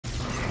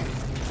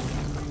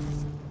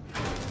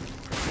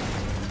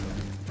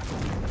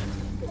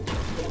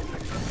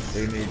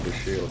They need the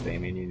shield,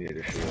 Damien. You need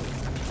a shield.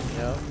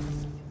 Yep.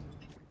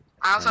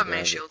 I also have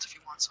many shields if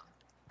you want some.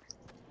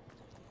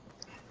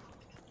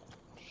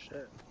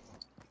 Shit.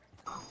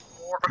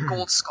 Or a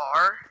gold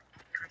scar.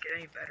 Couldn't get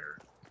any better.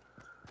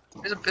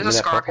 There's a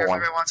scar up here if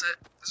anybody wants it.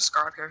 There's a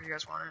scar up here if you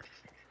guys want it.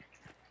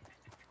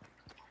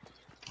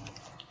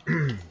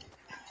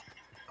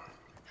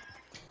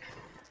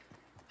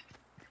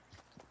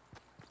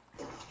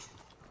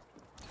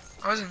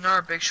 Oh, there's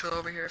another big shield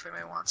over here if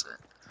anybody wants it.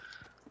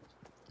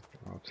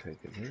 I'll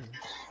take it. Here.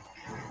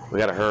 We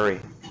gotta hurry.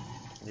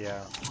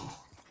 Yeah.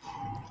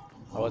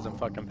 I wasn't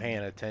fucking paying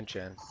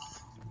attention.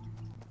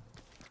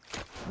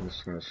 I'm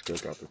just gonna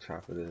scope out the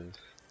top of this.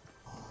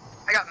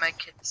 I got med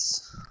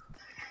kits.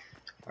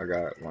 I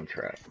got one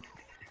trap.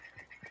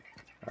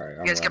 Alright,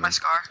 You guys get my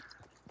scar?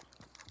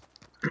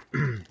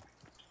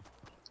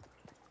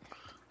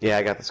 Yeah,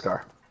 I got the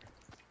scar.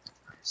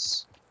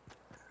 Nice.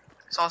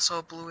 There's also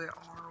a blue AR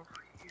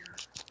over here.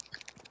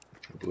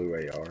 Blue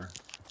AR.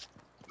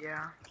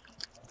 Yeah.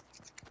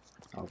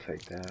 I'll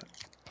take that.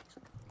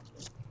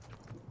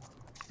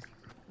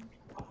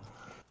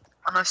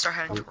 I'm gonna start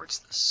heading towards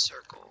the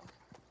circle.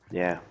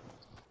 Yeah.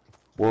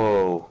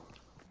 Whoa.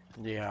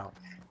 Yeah.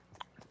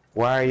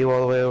 Why are you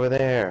all the way over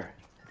there?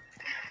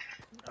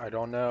 I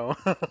don't know.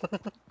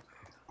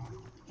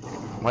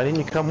 Why didn't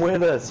you come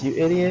with us, you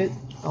idiot?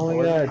 Oh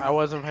my god. I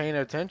wasn't paying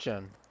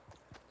attention.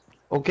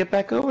 Well, get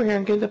back over here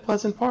and get to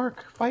Pleasant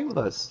Park. Fight with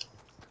us.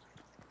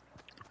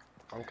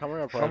 I'm coming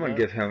up. Someone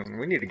give him.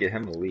 We need to get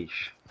him a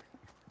leash.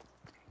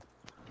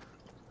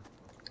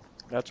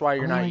 That's why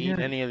you're not eating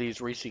God. any of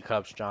these Reese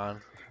cups,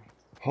 John.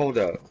 Hold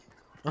up.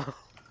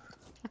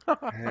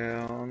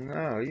 Hell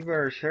no! You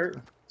better shirt.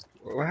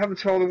 What happened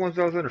to all the ones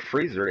that was in the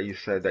freezer that you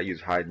said that you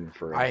was hiding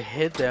for? I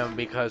hid them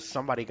because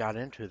somebody got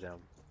into them.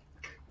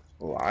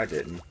 Well, I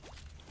didn't.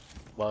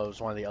 Well, it was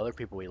one of the other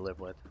people we live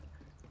with.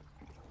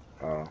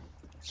 Oh.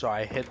 So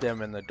I hid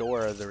them in the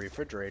door of the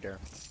refrigerator,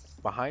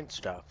 behind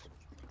stuff.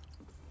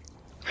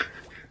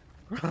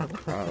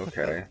 Oh,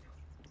 okay.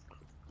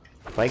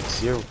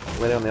 Mike's, you're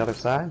right on the other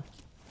side?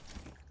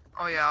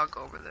 Oh yeah, I'll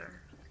go over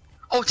there.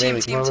 Oh, team.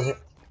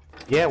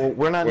 Yeah, well,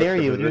 we're not near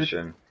you,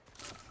 dude.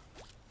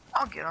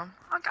 I'll get him.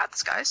 I got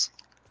this, guys.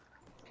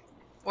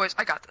 Boys,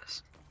 I got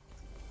this.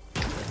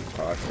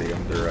 Oh, I see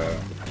him. They're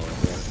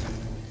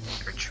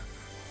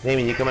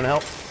Damien, you come and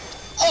help?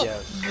 Oh,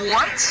 Yes.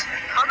 what?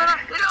 How did I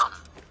hit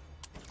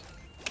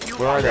him?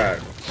 Where are they?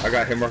 I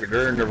got him marked.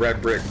 They're in the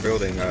red brick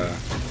building,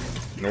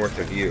 north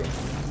of you.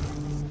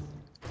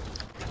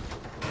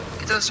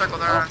 Get to the circle.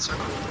 They're on the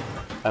circle.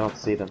 I don't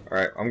see them. All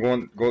right, I'm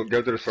going. Go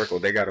to the circle.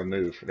 They gotta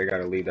move. They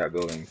gotta leave that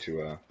building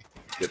to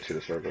get to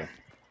the circle.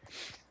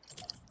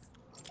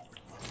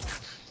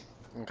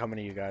 I'm coming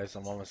to you guys.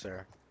 I'm almost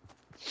there.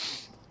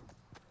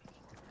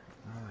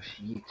 Oh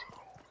shit.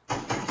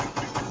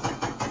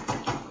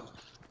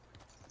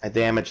 I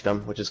damaged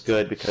him, which is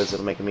good because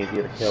it'll make him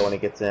easier to kill when he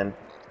gets in.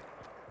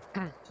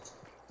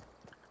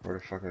 Where the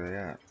fuck are they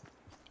at?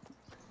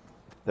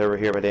 They're over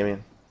here by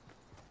Damien.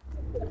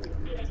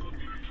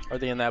 Are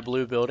they in that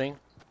blue building?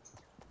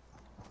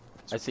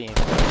 I see him.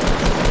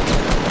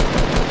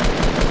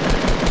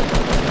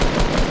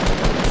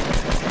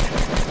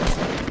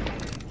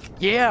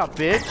 Yeah,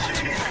 bitch!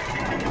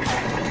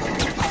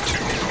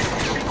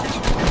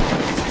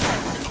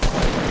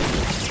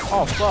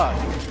 Oh, fuck.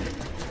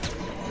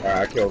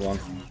 Alright, I killed one.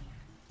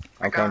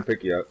 I'm coming to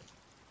pick you up.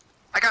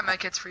 I got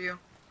medkits for you.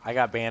 I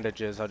got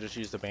bandages. I'll just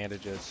use the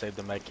bandages. Save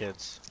the med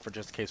kits for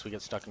just in case we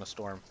get stuck in a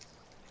storm.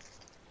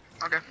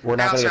 Okay. We're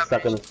not gonna get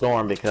stuck in the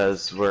storm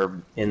because we're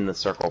in the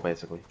circle,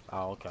 basically.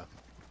 Oh, okay.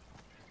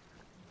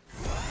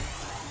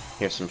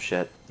 Here's some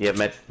shit. You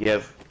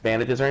have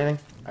bandages or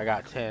anything? I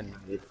got 10.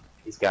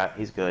 He's good.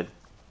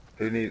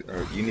 You need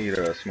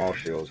small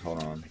shields.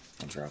 Hold on.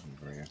 I'm dropping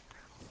for you.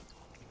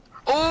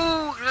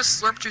 Oh, there's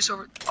slurp juice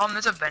over.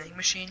 There's a vending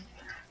machine.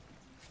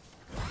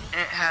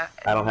 And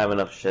I don't have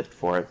enough shit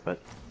for it,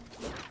 but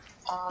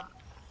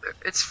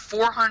it's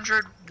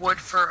 400 wood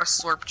for a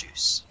slurp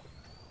juice.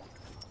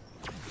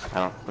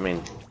 I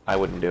mean, I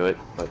wouldn't do it,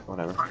 but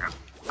whatever. Okay.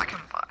 I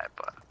can buy it,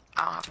 but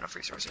I don't have enough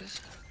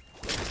resources.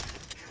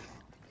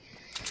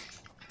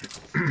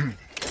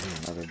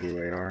 Another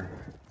blue AR.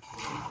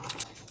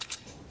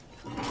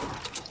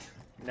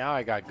 Now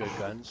I got good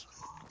guns.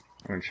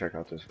 I'm gonna check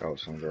out this. Oh,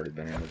 someone's already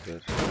been in with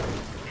this.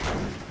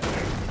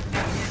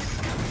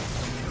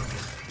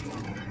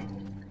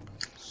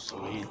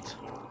 Sweet.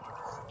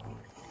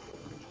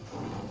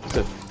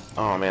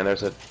 Oh man,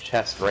 there's a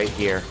chest right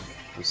here.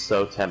 I'm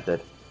so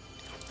tempted.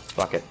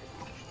 Fuck it.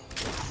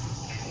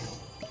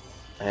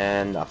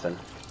 And nothing.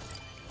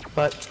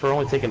 But for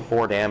only taking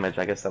 4 damage,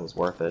 I guess that was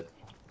worth it.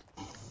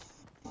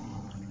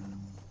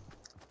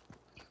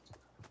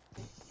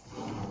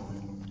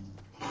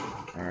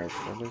 Alright,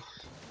 fellas.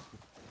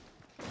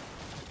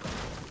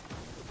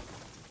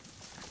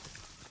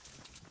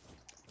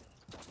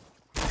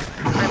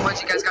 Hey,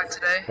 what you guys got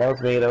today?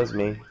 That was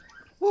me.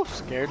 Woo,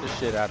 scared the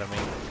shit out of me.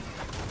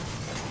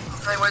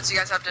 Hey, what you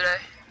guys have today?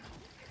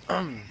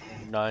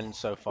 None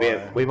so far.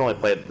 We've only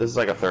played, this is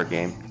like a 3rd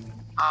game.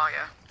 Oh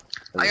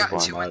yeah. I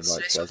got 2 Mine, wins like,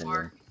 today so second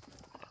far. game.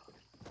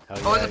 Hell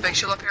Oh, there's yeah. a big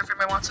shield up here if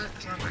anybody wants it.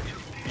 There's not a big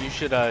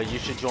shield. You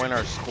should join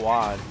our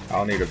squad.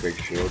 I'll need a big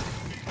shield.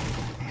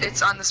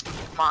 It's on this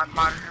modern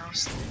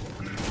house.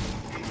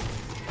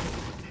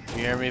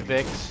 You hear me,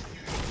 Vix?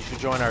 You should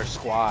join our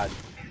squad.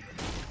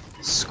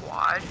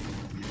 Squad?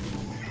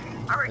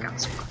 I already got the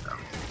squad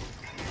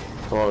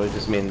though. Well, it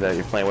just means that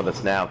you're playing with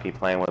us now. Keep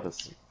playing with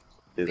us.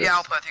 Do this. Yeah,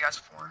 I'll play with you guys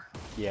before.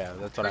 Yeah,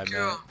 that's what I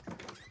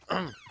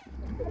meant.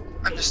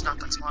 I'm just not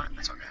that smart.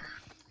 It's okay.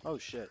 Oh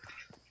shit.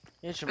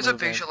 There's a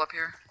big shield up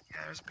here. Yeah,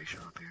 there's a big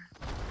shield up here.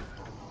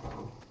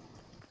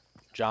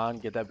 John,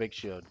 get that big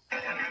shield. I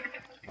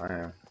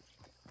am.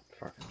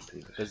 Fucking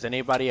piece of Does shit.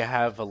 anybody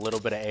have a little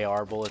bit of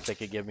AR bullets they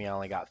could give me? I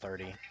only got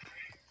 30.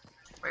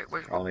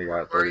 Wait, I only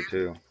got where are you?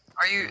 32.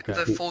 Are you Okay.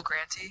 the full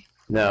grantee?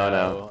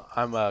 No.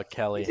 I'm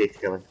Kelly. He's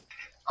killing.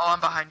 Oh, I'm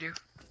behind you.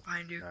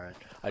 Behind you. Alright.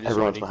 I just Everyone's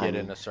wanted to get behind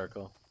in me. a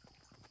circle.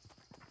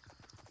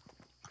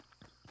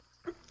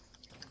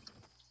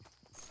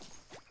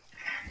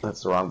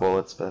 That's the wrong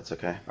bullets, but that's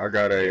okay. I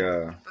got a,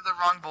 They're the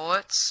wrong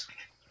bullets.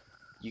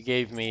 You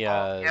gave me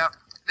Yep.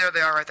 There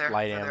they are right there.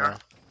 light There they ammo. are.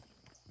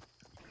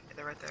 Yeah,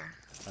 they're right there.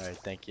 Alright,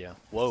 thank you.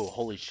 Whoa,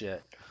 holy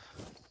shit.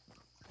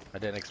 I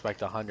didn't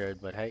expect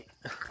 100, but hey.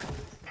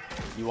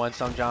 You want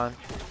some, John,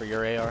 for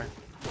your AR?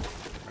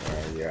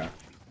 yeah.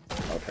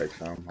 I'll take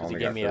some. I 'Cause only he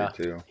got gave me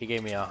 32. He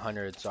gave me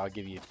 100, so I'll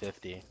give you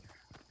 50.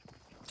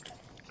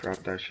 Drop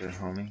that shit,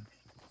 homie.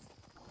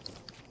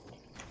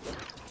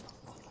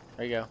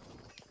 There you go.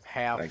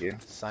 Half, Thank you.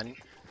 son.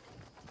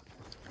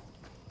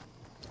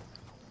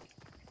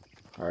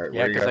 Alright,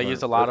 Yeah, 'cause I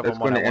used a lot of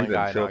them on that one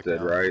guy It's gonna knocked end in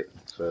tilted, out. right?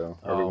 So,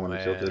 Oh, everyone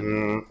is man.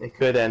 tilted. It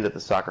could end at the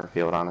soccer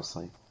field,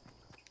 honestly.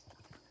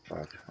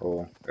 Fuck.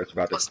 Oh, it's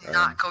about Let's to.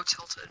 not go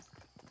tilted.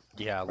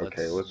 Yeah,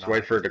 Okay, let's not.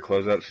 wait for it to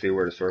close up, see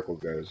where the circle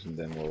goes, and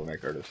then we'll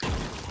make our decision.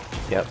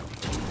 Yep.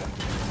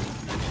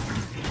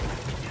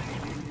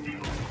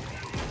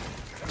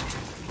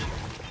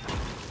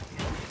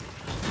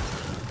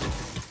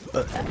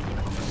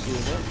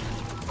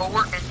 But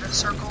we're in the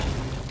circle.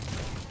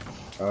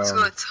 Let's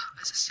go to the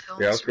top. Is this hill?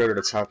 Yeah, let's go to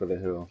the top of the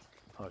hill.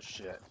 Oh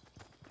shit.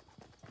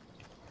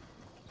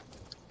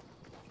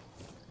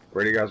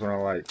 Where do you guys want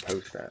to, like,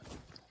 post at?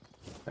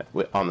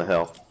 On the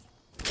hill.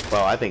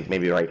 Well, I think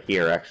maybe right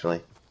here,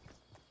 actually.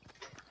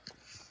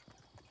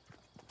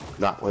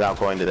 Not without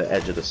going to the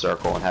edge of the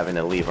circle and having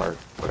to leave our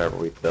whatever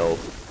we build.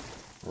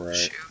 Right.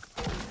 Shoot.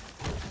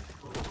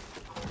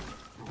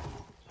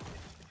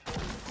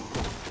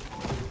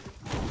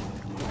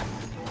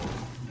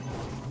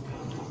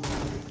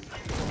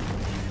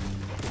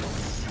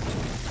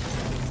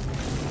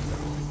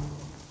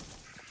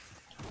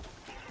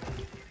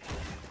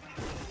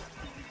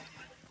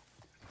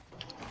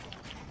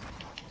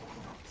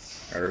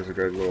 There's a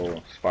good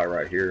little spot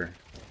right here.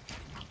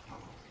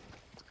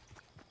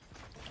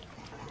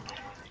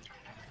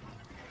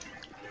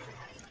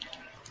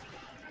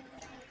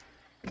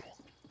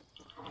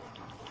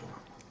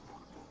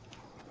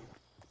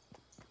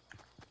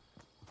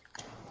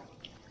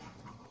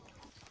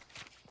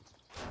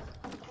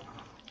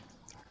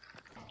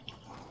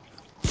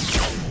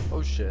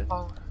 Oh shit.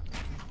 Oh,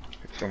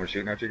 Is someone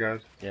shooting at you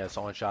guys? Yeah,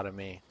 someone shot at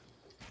me.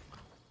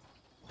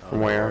 I don't From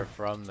know where?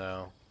 From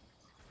though.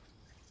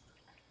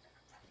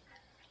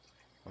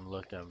 I'm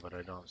looking, but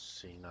I don't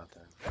see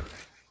nothing.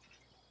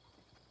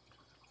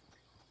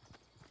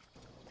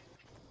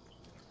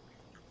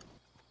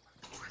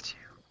 what's you?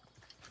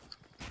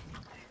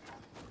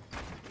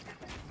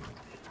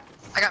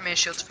 I got mini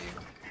shields for you.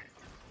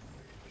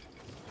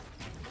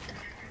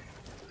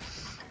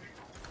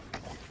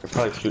 They're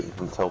probably shooting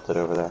from tilted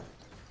over there.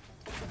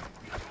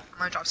 I'm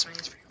gonna drop some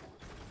minis for you.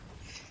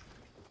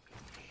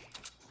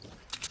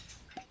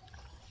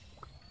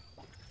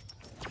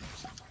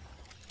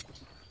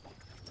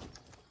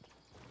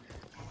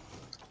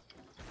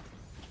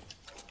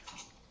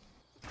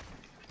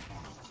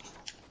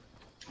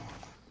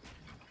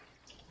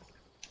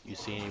 You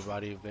see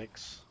anybody,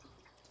 Vix?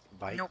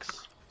 Bikes? Nope.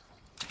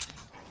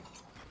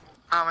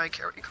 I don't really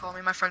care what you call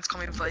me. My friends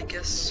call me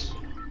Vicus.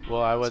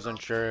 Well, I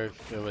wasn't sure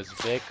if it was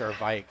Vic or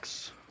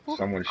Vikes.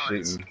 Someone's Oh,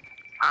 it's- shooting.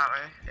 I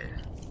don't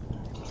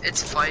know.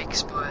 It's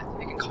Vikes, but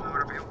you can call me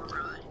whatever you want,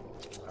 really.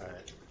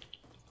 Alright.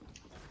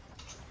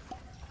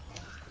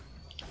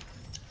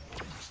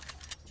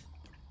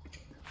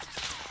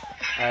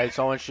 Alright,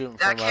 someone shooting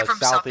That from, came from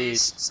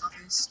southeast.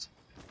 southeast.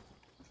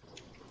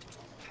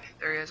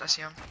 There he is. I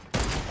see him.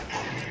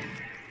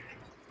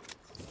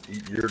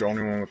 You're the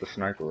only one with the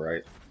sniper,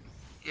 right?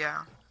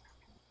 Yeah.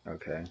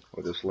 Okay.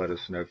 Well, just let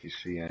us know if you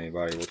see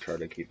anybody. We'll try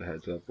to keep a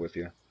heads up with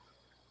you.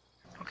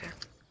 Okay.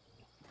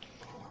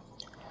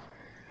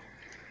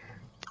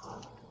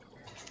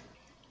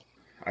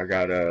 I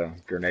got a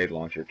grenade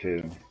launcher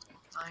too.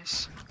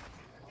 Nice.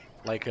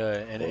 Like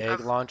an egg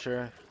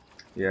launcher.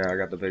 Yeah, I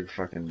got the big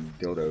fucking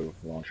dildo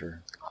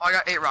launcher. Oh, I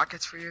got 8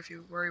 rockets for you. If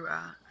you where are you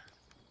at?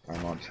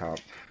 I'm on top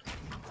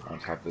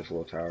of this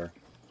little tower.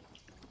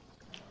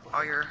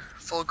 Oh, you're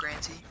full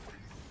grantee.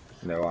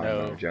 No, I'm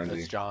No, Jonesy.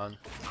 it's John.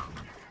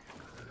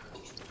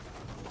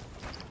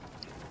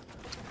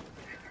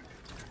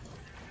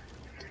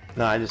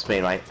 No, I just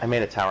made I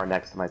made a tower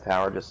next to my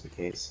tower just in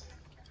case.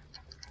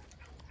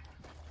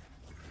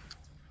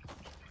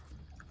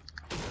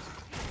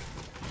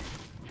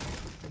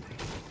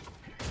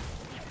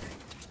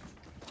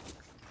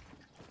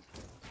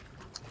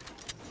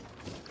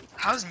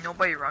 How's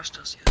nobody rushed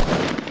us yet?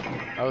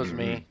 That was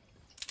me.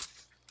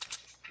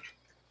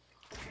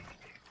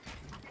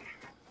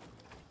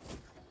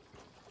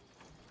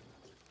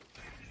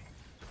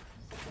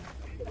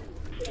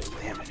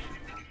 Damn it.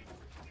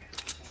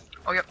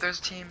 Oh, yep, there's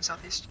a team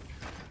southeast.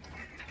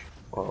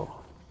 Whoa.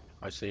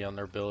 I see on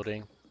their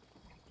building.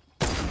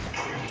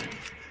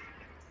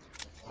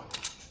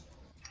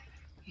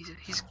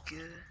 He's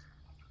good.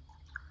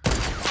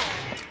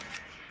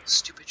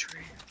 Stupid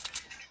tree.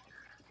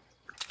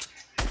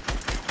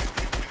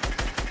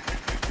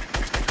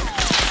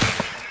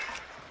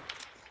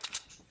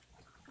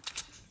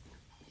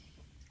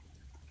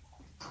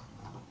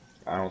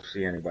 I don't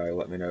see anybody.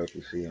 Let me know if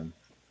you see them.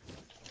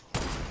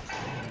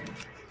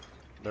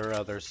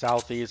 They're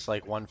southeast,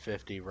 like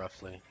 150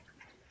 roughly.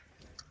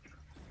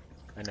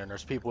 And then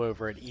there's people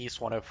over at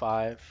east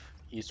 105,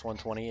 east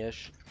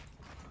 120-ish.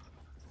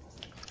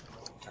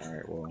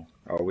 Alright, well.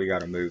 Oh, we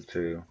gotta move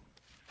too.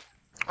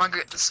 Wanna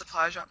get the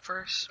supply drop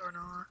first or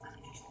not?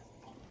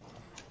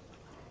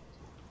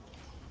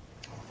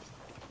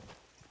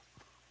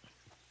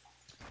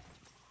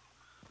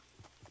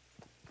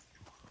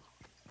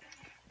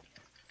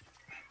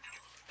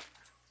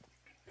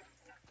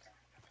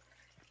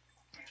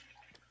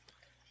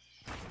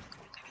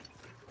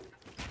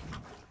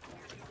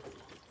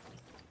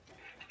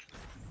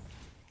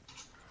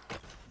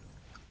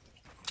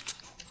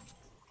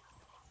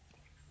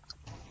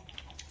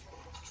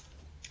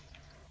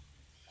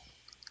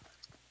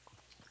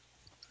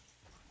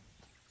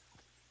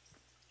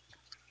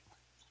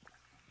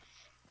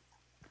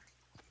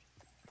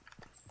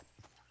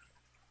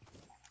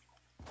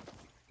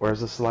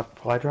 Where's the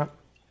supply drop?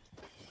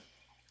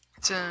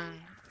 It's in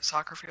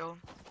soccer field.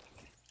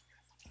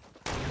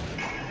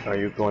 Are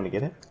you going to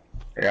get it?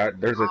 Yeah,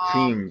 there's a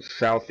team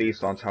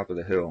southeast on top of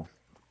the hill.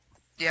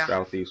 Yeah.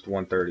 Southeast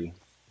 130.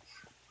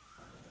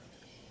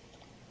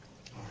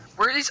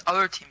 Where are these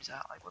other teams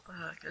at? Like, what the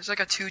heck? There's like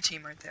a 2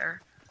 team right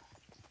there.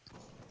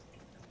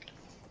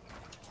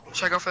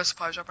 Should I go for the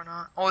supply drop or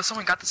not? Oh,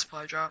 someone got the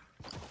supply drop.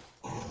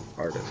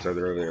 Alright, so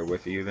they're over there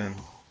with you then?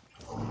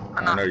 I'm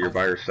I not. know you're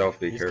by yourself,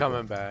 be He's careful.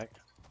 coming back.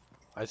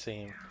 I see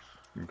him.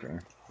 Okay.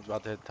 He's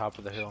about to hit the top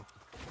of the hill.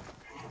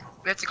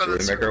 We have to go So to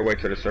we the make our way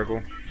to the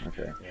circle?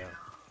 Okay. Yeah.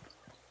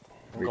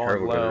 I'm Be going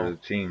careful, go low. to the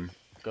team.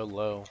 Go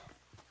low.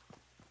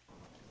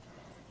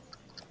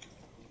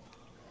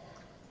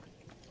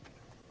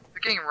 We're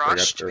getting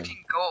rushed. We can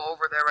go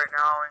over there right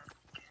now and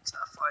get into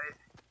that fight.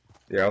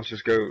 Yeah, let's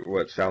just go,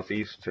 what,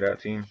 southeast to that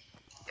team?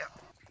 Yeah.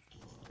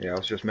 Yeah,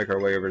 let's just make our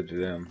way over to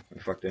them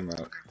and fuck them up.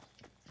 Okay.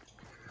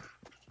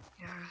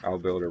 Yeah. I'll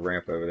build a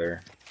ramp over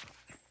there.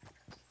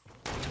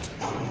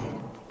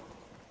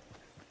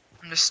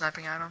 I'm just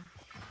sniping at him.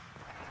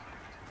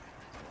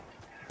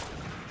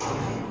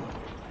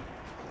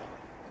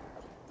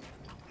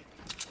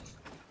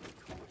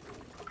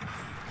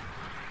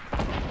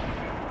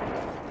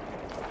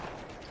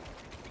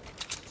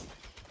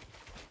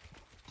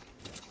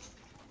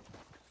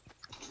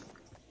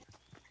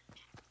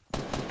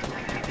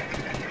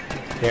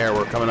 Here,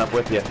 we're coming up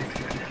with you.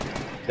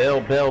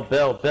 Build.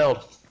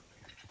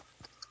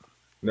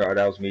 No,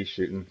 that was me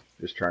shooting.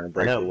 Just trying to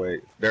break know. the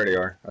weight. There they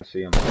are. I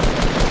see them.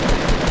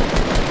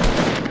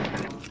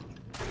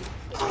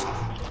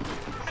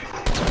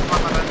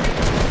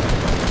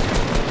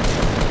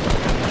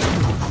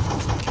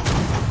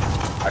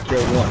 I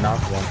killed one,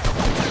 knocked one.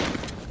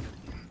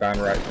 Down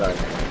the right side.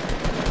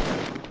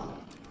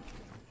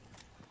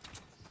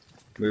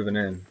 Moving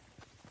in.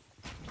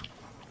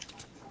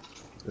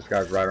 This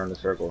guy's right on the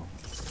circle.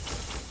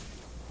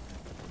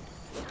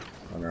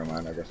 Oh, never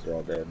mind. I guess they're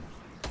all dead.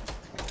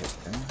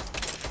 Okay.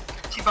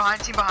 Team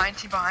behind, team behind,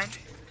 team behind.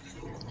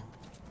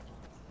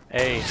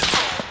 Hey,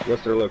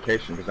 What's their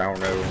location? Because I don't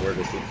know where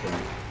this is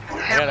from.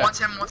 Hit him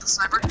once a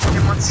sniper. Hit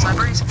him once a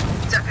sniper. He's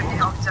at 50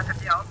 health. He's at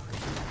 50 health.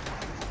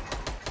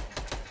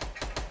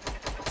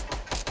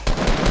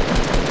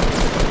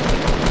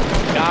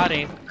 got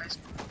him. Nice.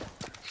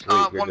 Sweet,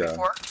 good One job.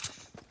 before.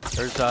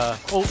 There's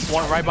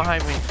one right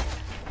behind me.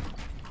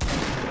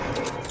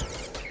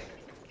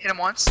 Hit him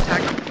once.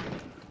 Tag him.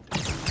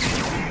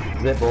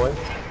 Zip boy.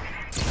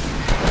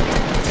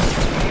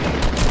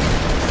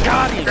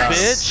 Got him, Nice.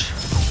 bitch.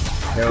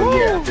 Hell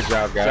yeah. Good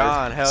job, guys.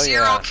 John, hell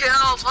Zero yeah.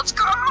 kills. Let's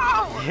go.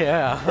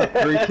 Yeah.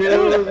 3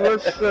 kills.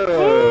 What's up?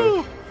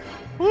 Woo!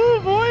 Woo,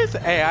 boys!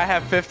 Hey, I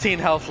have 15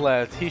 health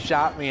left. He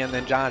shot me and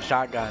then John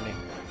shotgunned him.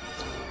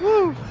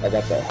 Woo! I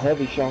got that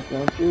heavy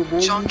shotgun too, boy.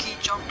 Chunky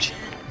junction.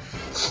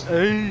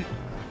 Hey!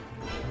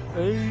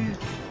 Hey!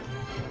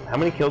 How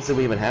many kills did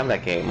we even have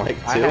that game? Like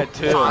 2? I had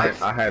 2.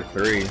 I had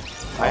 3.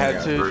 I had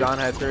Oh, 2. yeah, John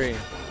had 3.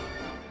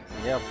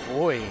 Yeah,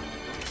 boy.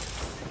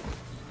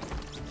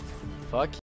 Fuck